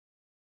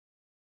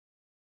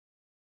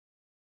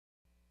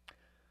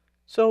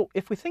So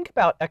if we think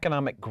about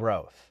economic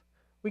growth,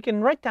 we can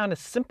write down a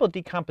simple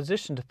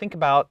decomposition to think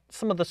about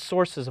some of the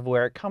sources of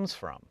where it comes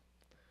from.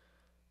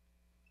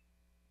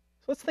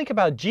 So let's think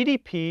about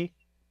GDP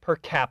per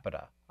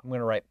capita. I'm going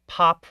to write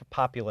POP for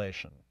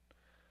population.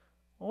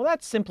 Well,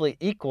 that simply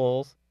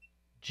equals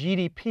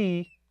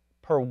GDP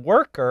per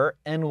worker,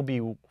 N will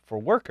be for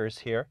workers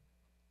here,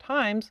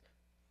 times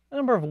the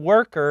number of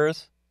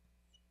workers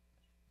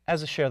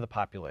as a share of the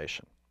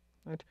population.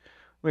 Right?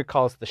 We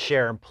call this the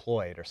share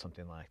employed or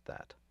something like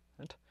that.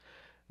 Right?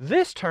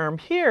 This term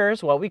here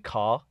is what we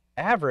call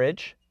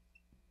average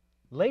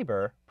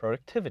labor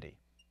productivity.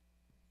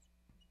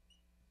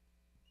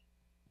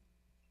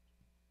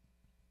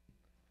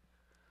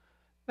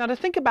 Now to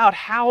think about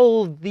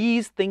how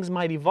these things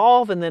might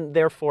evolve and then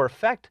therefore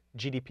affect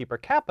GDP per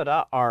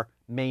capita, our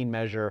main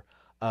measure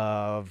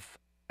of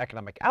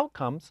economic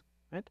outcomes,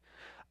 right?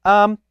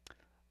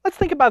 Let's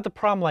think about the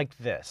problem like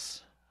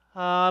this.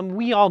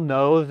 We all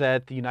know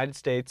that the United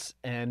States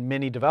and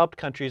many developed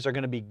countries are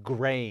going to be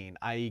graying,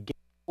 i.e.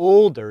 getting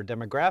older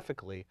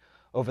demographically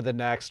over the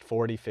next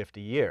 40,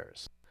 50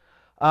 years.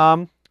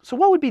 So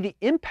what would be the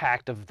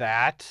impact of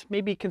that,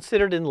 maybe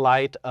considered in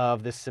light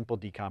of this simple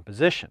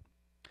decomposition?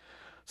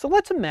 So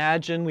let's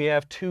imagine we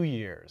have 2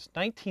 years,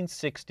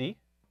 1960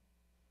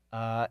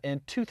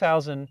 and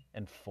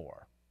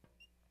 2004.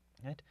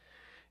 Right?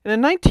 And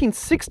in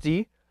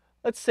 1960,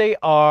 let's say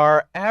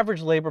our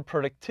average labor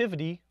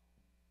productivity,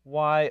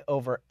 Y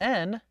over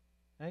N,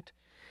 right,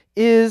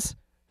 is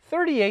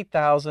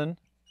 38,000,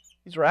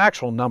 these are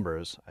actual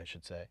numbers, I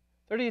should say,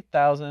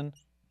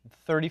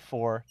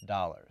 $38,034.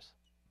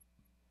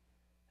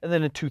 And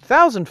then in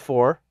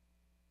 2004,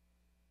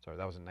 sorry,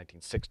 that was in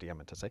 1960, I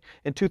meant to say.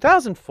 In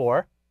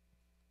 2004,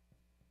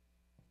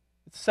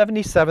 it's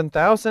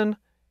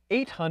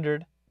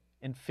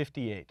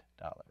 $77,858.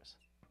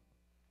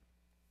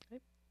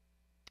 Okay.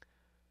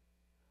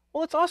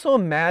 Well, let's also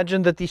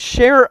imagine that the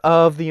share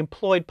of the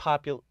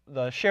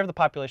share of the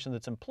population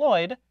that's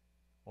employed,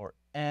 or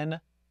N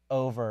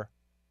over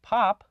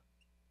POP,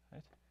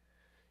 right,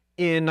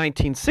 in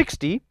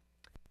 1960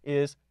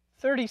 is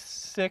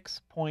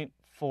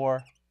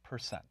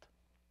 36.4%.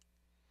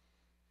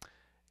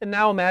 And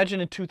now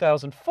imagine in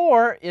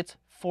 2004, it's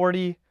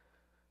 47.4%.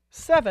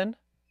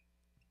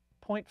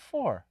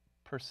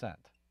 I'll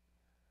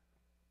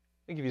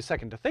give you a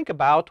second to think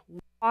about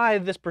why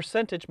this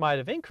percentage might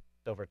have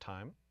increased over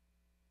time.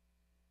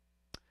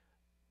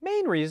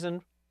 Main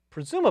reason,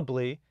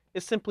 presumably,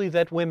 is simply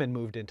that women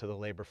moved into the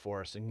labor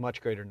force in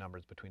much greater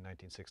numbers between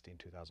 1960 and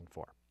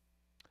 2004.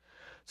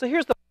 So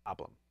here's the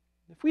problem.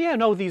 If we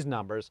know these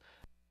numbers,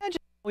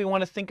 imagine we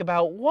want to think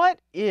about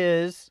what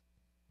is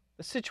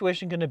the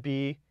situation going to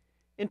be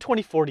in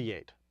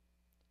 2048,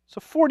 so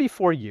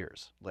 44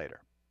 years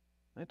later,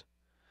 right?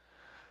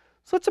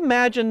 So let's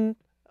imagine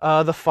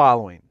the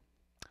following.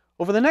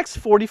 Over the next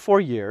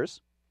 44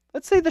 years,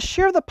 let's say the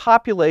share of the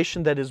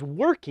population that is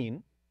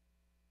working,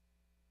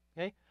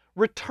 okay,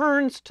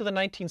 returns to the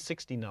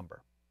 1960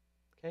 number,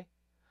 okay?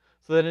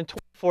 So that in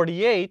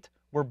 2048,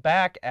 we're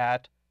back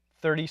at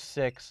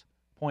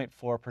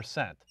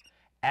 36.4%.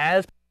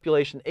 As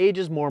population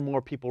ages, more and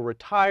more people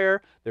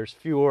retire, there's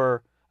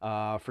fewer,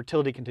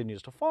 fertility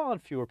continues to fall,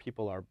 and fewer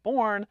people are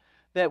born,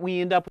 that we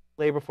end up with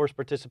labor force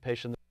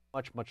participation that's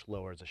much, much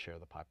lower as a share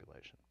of the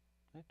population.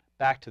 Right?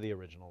 Back to the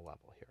original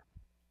level here.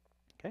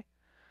 Okay?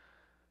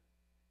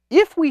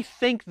 If we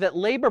think that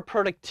labor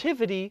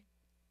productivity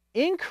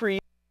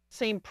increased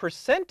same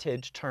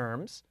percentage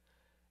terms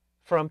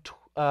from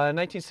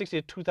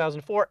 1960 to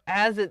 2004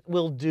 as it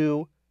will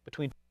do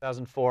between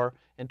 2004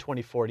 and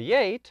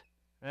 2048,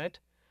 right?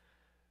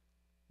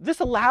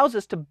 This allows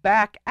us to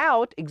back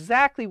out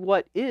exactly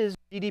what is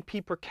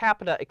GDP per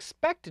capita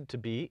expected to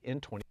be in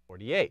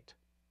 2048.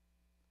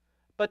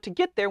 But to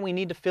get there, we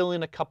need to fill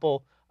in a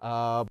couple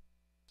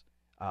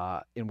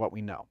in what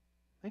we know.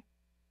 Okay?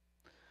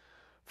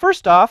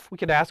 First off, we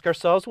could ask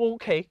ourselves, well,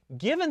 okay,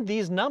 given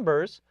these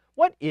numbers,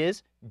 what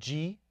is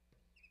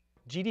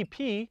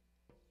GDP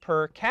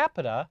per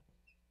capita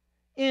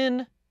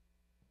in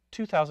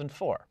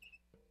 2004?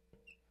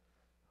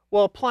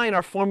 Well, applying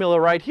our formula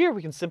right here,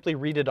 we can simply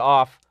read it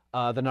off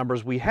the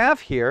numbers we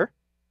have here,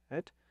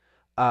 right?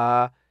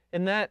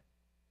 And that,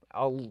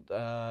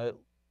 I'll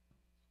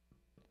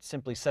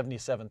simply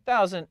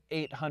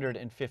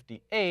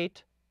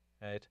 77,858,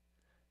 right,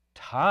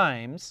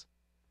 times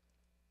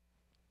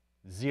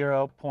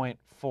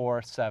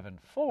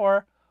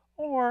 0.474,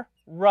 or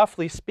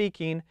roughly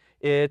speaking,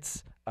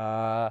 it's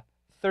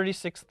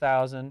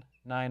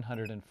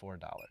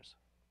 $36,904.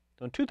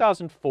 So in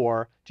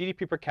 2004,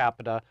 GDP per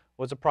capita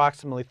was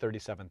approximately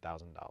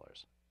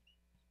 $37,000.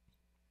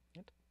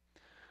 Right?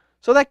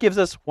 So that gives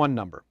us one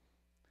number.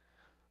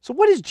 So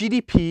what is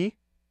GDP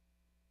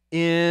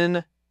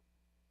in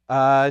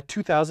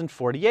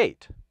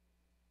 2048?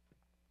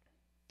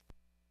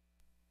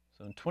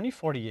 So in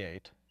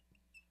 2048,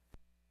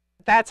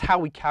 that's how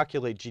we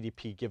calculate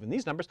GDP given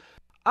these numbers.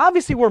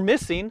 Obviously, we're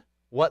missing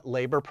what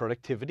labor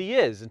productivity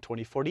is in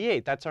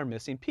 2048. That's our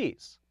missing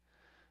piece.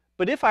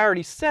 But if I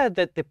already said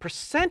that the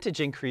percentage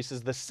increase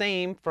is the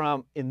same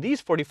from in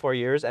these 44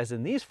 years as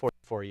in these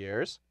 44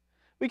 years,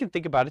 we can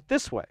think about it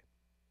this way.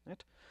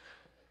 Right?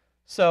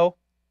 So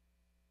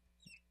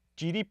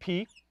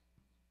GDP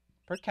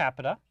per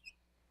capita,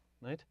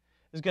 right,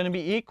 is going to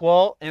be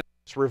equal, and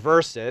let's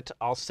reverse it.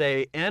 I'll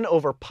say N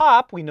over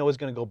pop we know is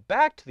going to go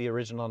back to the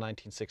original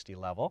 1960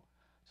 level.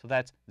 So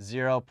that's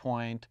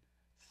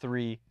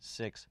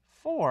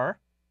 0.364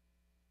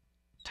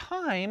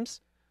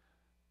 times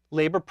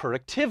labor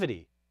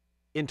productivity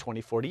in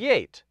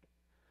 2048.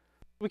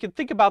 We can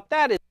think about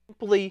that as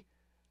simply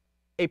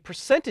a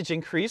percentage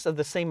increase of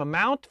the same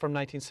amount from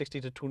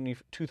 1960 to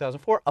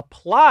 2004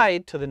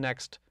 applied to the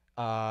next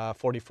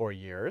 44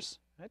 years.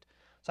 Right?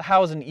 So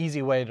how is an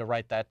easy way to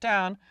write that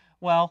down?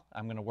 Well,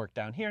 I'm going to work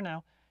down here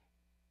now.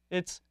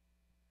 It's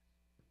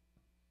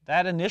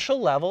that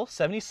initial level,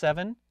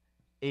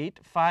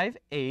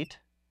 77,858,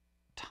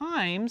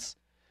 times,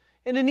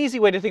 and an easy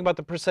way to think about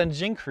the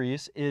percentage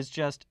increase is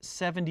just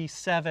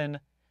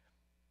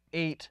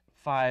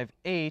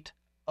 77,858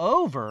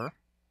 over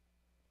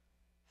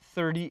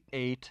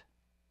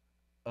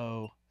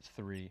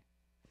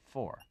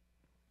 38,034.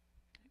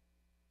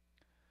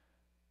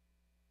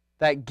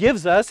 That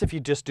gives us, if you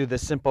just do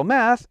this simple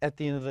math, at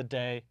the end of the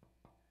day,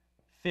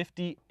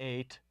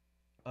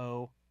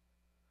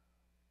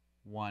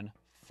 58,014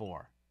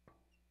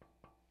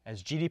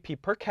 as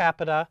GDP per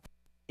capita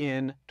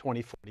in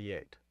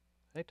 2048.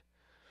 Right?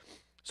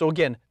 So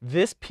again,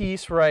 this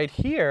piece right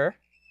here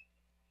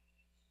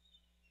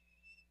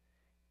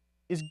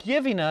is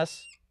giving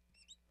us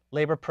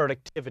labor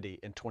productivity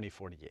in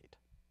 2048.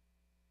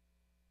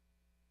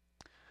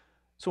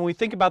 So when we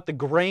think about the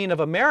grain of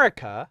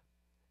America,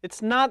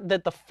 it's not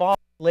that the fall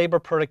in labor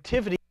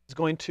productivity is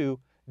going to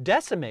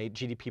decimate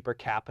GDP per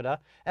capita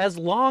as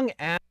long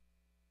as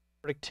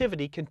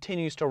productivity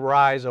continues to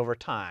rise over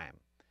time.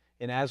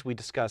 And as we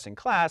discuss in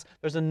class,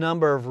 there's a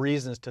number of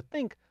reasons to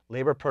think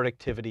labor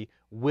productivity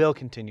will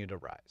continue to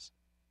rise.